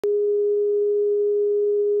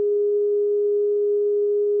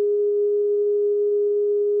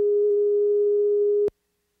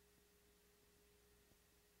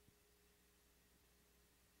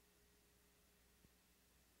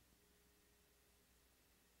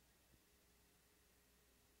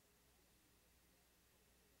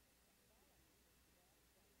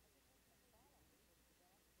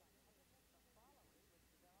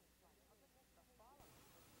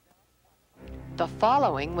The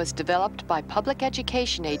following was developed by public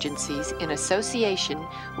education agencies in association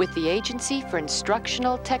with the Agency for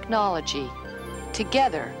Instructional Technology.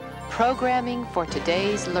 Together, programming for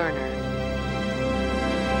today's learner.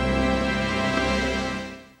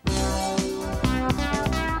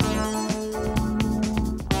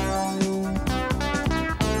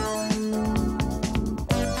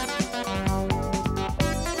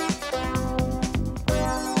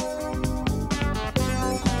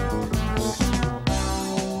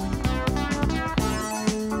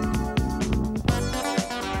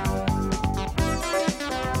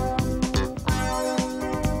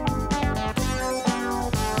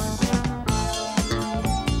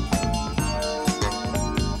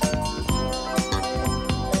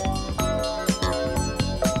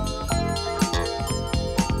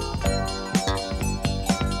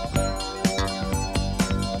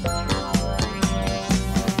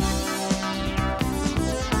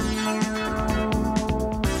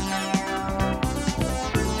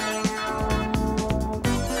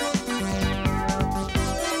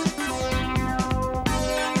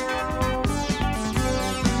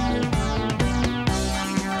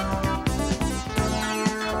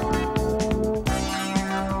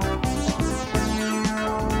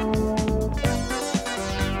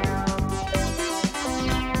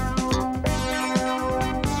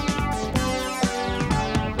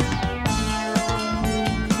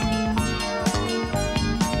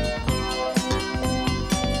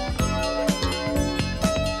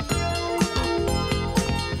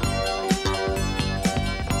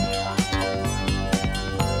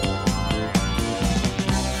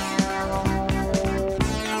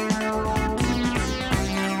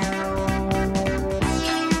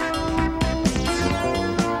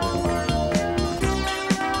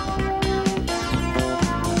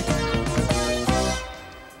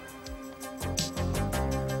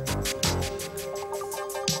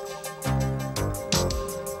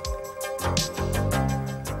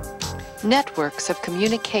 Networks of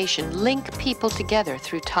communication link people together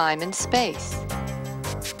through time and space.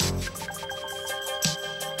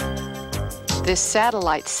 This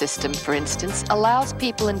satellite system, for instance, allows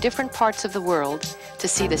people in different parts of the world to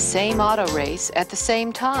see the same auto race at the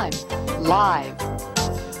same time, live.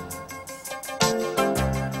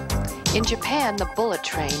 In Japan, the bullet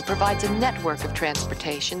train provides a network of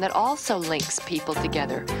transportation that also links people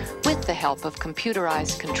together with the help of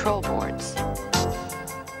computerized control boards.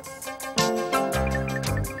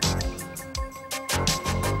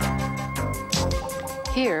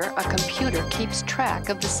 Here, a computer keeps track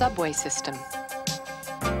of the subway system.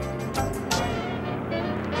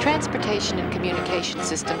 Transportation and communication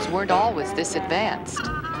systems weren't always this advanced.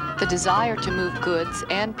 The desire to move goods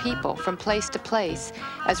and people from place to place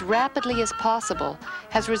as rapidly as possible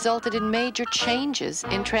has resulted in major changes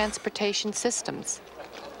in transportation systems.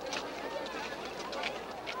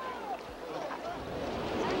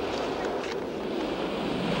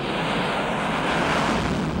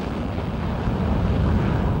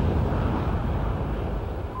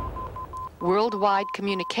 Worldwide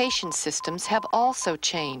communication systems have also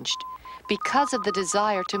changed because of the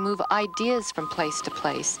desire to move ideas from place to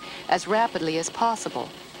place as rapidly as possible.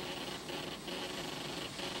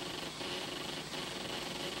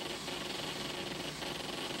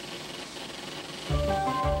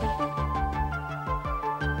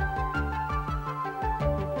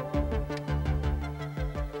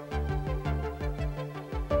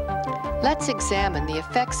 Let's examine the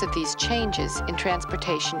effects of these changes in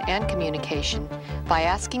transportation and communication by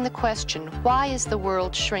asking the question, why is the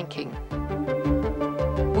world shrinking?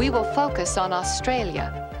 We will focus on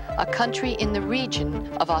Australia, a country in the region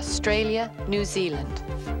of Australia, New Zealand.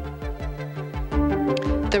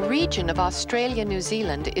 The region of Australia, New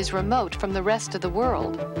Zealand is remote from the rest of the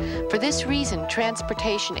world. For this reason,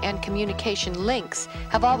 transportation and communication links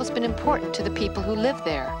have always been important to the people who live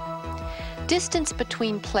there. Distance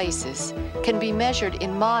between places can be measured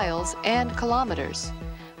in miles and kilometers,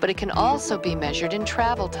 but it can also be measured in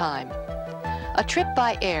travel time. A trip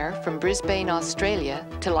by air from Brisbane, Australia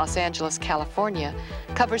to Los Angeles, California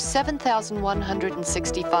covers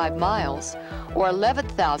 7,165 miles or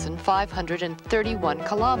 11,531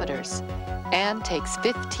 kilometers and takes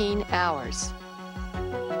 15 hours.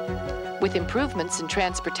 With improvements in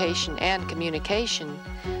transportation and communication,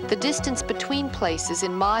 the distance between places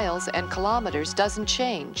in miles and kilometers doesn't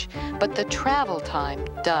change, but the travel time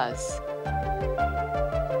does.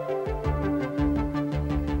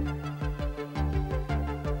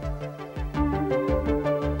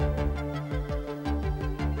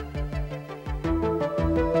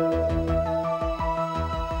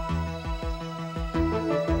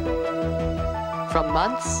 From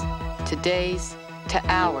months to days, to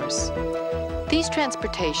hours. These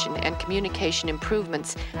transportation and communication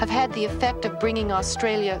improvements have had the effect of bringing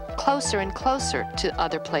Australia closer and closer to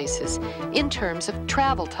other places in terms of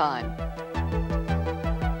travel time.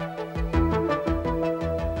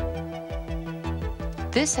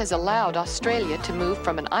 This has allowed Australia to move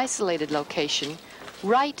from an isolated location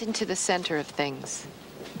right into the center of things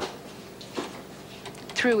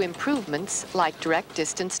through improvements like direct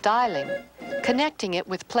distance dialing, connecting it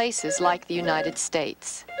with places like the United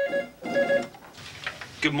States.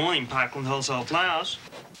 Good morning, Parkland Wholesale Flowers.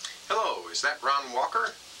 Hello, is that Ron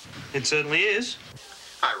Walker? It certainly is.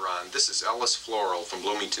 Hi, Ron. This is Ellis Floral from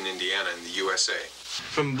Bloomington, Indiana in the USA.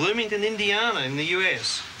 From Bloomington, Indiana in the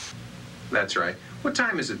US. That's right. What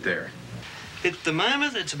time is it there? At the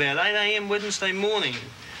moment, it's about 8 a.m. Wednesday morning.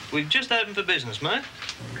 We've just opened for business, mate.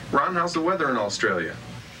 Ron, how's the weather in Australia?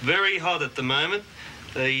 Very hot at the moment.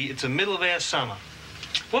 It's the middle of our summer.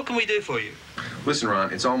 What can we do for you? Listen,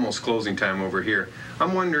 Ron, it's almost closing time over here.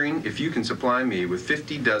 I'm wondering if you can supply me with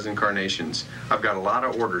 50 dozen carnations. I've got a lot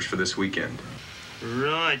of orders for this weekend.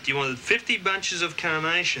 Right, you wanted 50 bunches of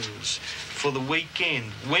carnations for the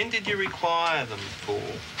weekend. When did you require them for?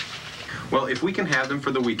 Well, if we can have them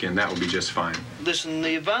for the weekend, that would be just fine. Listen,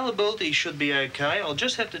 the availability should be okay. I'll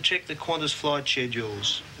just have to check the Qantas flight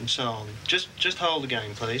schedules and so on. Just hold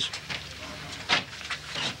again, please.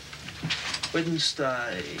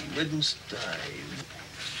 Wednesday,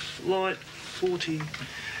 flight 40.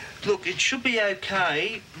 Look, it should be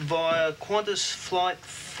okay via Qantas flight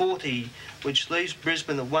 40, which leaves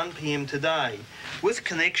Brisbane at 1 p.m. today. With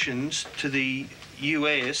connections to the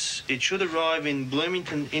US, it should arrive in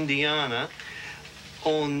Bloomington, Indiana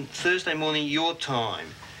on Thursday morning your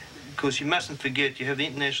time, because you mustn't forget you have the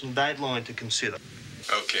international dateline to consider.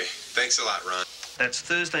 Okay, thanks a lot, Ron. That's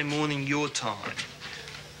Thursday morning your time.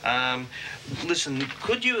 Listen,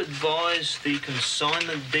 could you advise the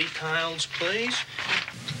consignment details, please?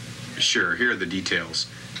 Sure, here are the details.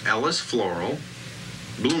 Ellis Floral,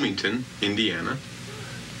 Bloomington, Indiana.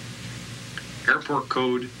 Airport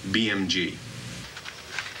code BMG.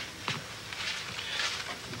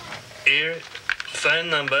 Air phone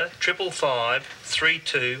number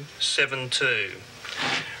 555-3272.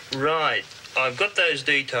 Right, I've got those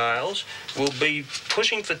details. We'll be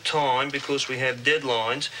pushing for time because we have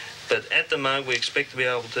deadlines, but at the moment we expect to be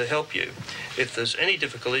able to help you. If there's any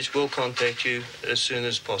difficulties, we'll contact you as soon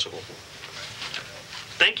as possible.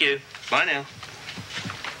 Thank you. Bye now.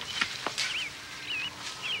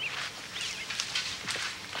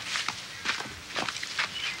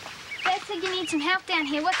 Dad said you need some help down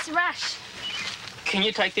here. What's the rush? Can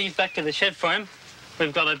you take these back to the shed for him?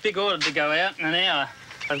 We've got a big order to go out in an hour.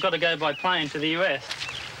 I've got to go by plane to the US.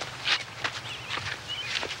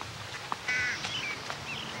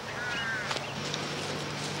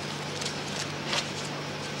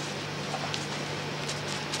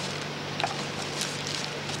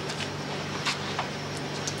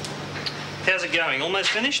 How's it going?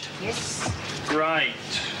 Almost finished? Yes. Great.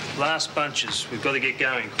 Last bunches. We've got to get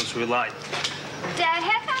going because we're late. Dad,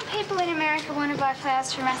 how come people in America want to buy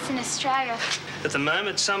flowers from us in Australia? At the moment,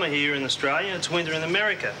 it's summer here in Australia, it's winter in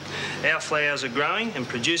America. Our flowers are growing and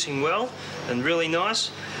producing well and really nice.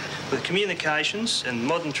 With communications and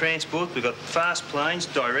modern transport, we've got fast planes,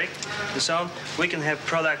 direct, and so on. We can have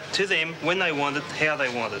product to them when they want it, how they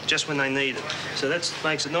want it, just when they need it. So that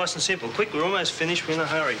makes it nice and simple. Quick, we're almost finished, we're in a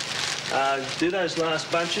hurry. Do those last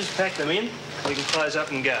bunches, pack them in, we can close up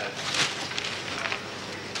and go.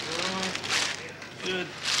 Good.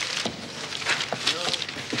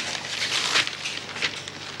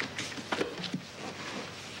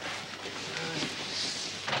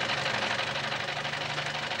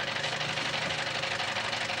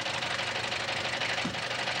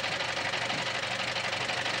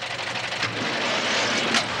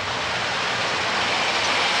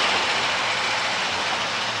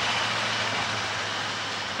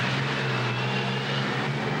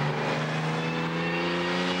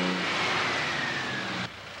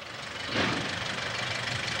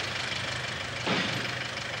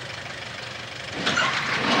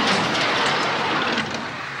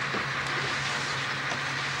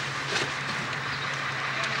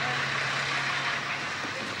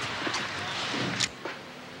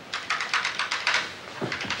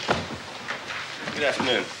 Good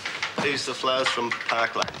afternoon. These are the flowers from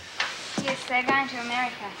Parkland. Yes, they're going to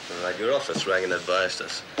America. All right, your office rang and advised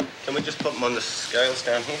us. Can we just put them on the scales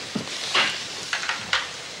down here?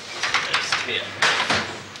 Yes, here.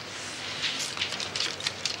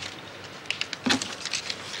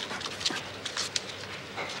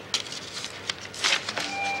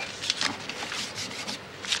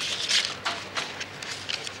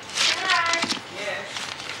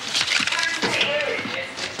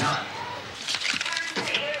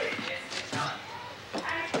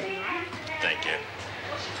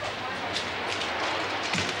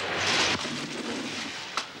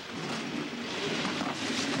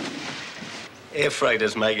 Air freight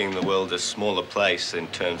is making the world a smaller place in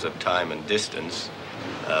terms of time and distance.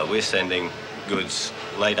 We're sending goods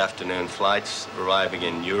late afternoon flights arriving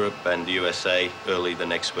in Europe and the USA early the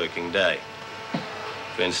next working day.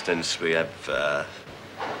 For instance, we have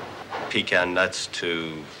pecan nuts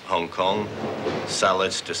to Hong Kong,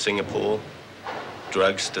 salads to Singapore,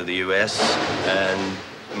 drugs to the US, and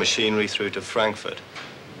machinery through to Frankfurt.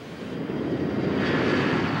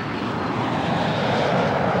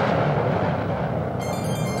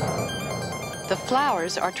 The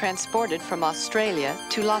flowers are transported from Australia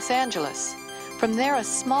to Los Angeles. From there, a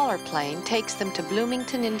smaller plane takes them to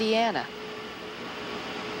Bloomington, Indiana.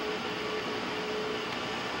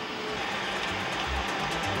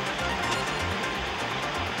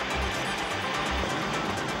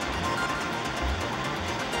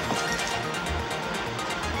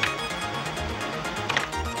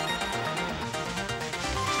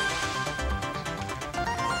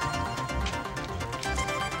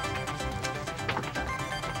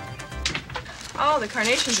 Oh, the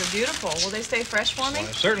carnations are beautiful. Will they stay fresh for me?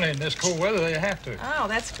 Well, certainly in this cool weather they have to. Oh,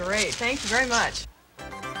 that's great. Thank you very much.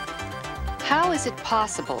 How is it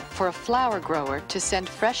possible for a flower grower to send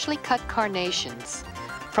freshly cut carnations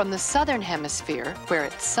from the southern hemisphere, where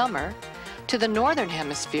it's summer, to the northern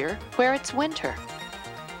hemisphere, where it's winter?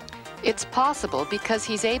 It's possible because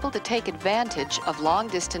he's able to take advantage of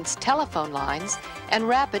long-distance telephone lines and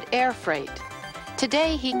rapid air freight.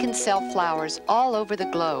 Today, he can sell flowers all over the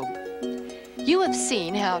globe. You have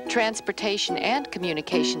seen how transportation and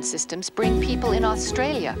communication systems bring people in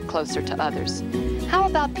Australia closer to others. How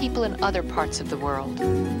about people in other parts of the world?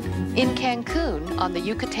 In Cancun, on the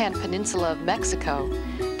Yucatan Peninsula of Mexico,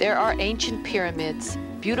 there are ancient pyramids,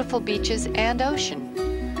 beautiful beaches, and ocean.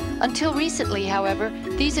 Until recently, however,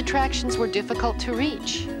 these attractions were difficult to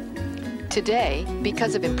reach. Today,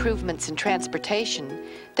 because of improvements in transportation,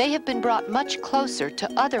 they have been brought much closer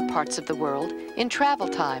to other parts of the world in travel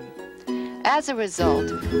time. As a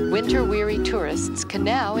result, winter-weary tourists can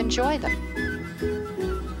now enjoy them.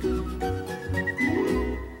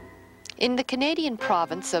 In the Canadian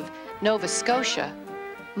province of Nova Scotia,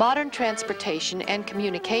 modern transportation and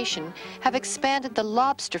communication have expanded the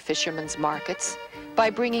lobster fishermen's markets by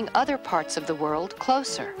bringing other parts of the world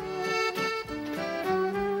closer.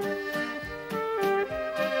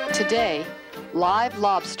 Today, live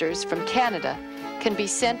lobsters from Canada can be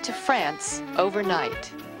sent to France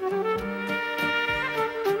overnight.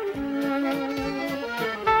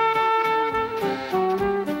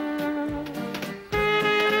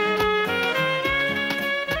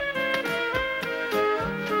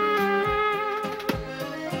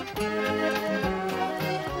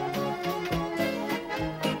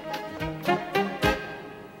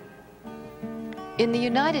 In the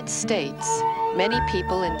United States, many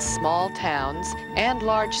people in small towns and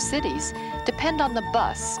large cities depend on the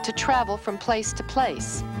bus to travel from place to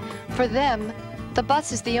place. For them, the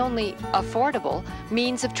bus is the only affordable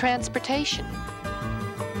means of transportation.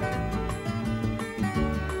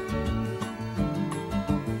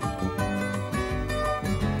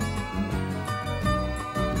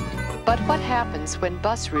 But what happens when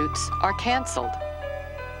bus routes are canceled?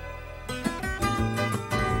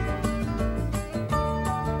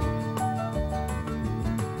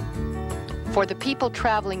 For the people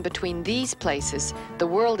traveling between these places, the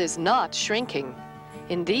world is not shrinking.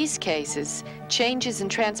 In these cases, changes in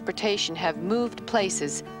transportation have moved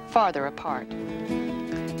places farther apart.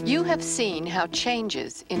 You have seen how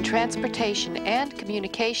changes in transportation and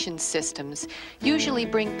communication systems usually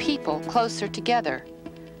bring people closer together,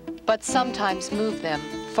 but sometimes move them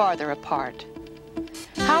farther apart.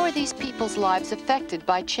 How are these people's lives affected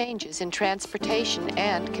by changes in transportation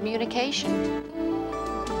and communication?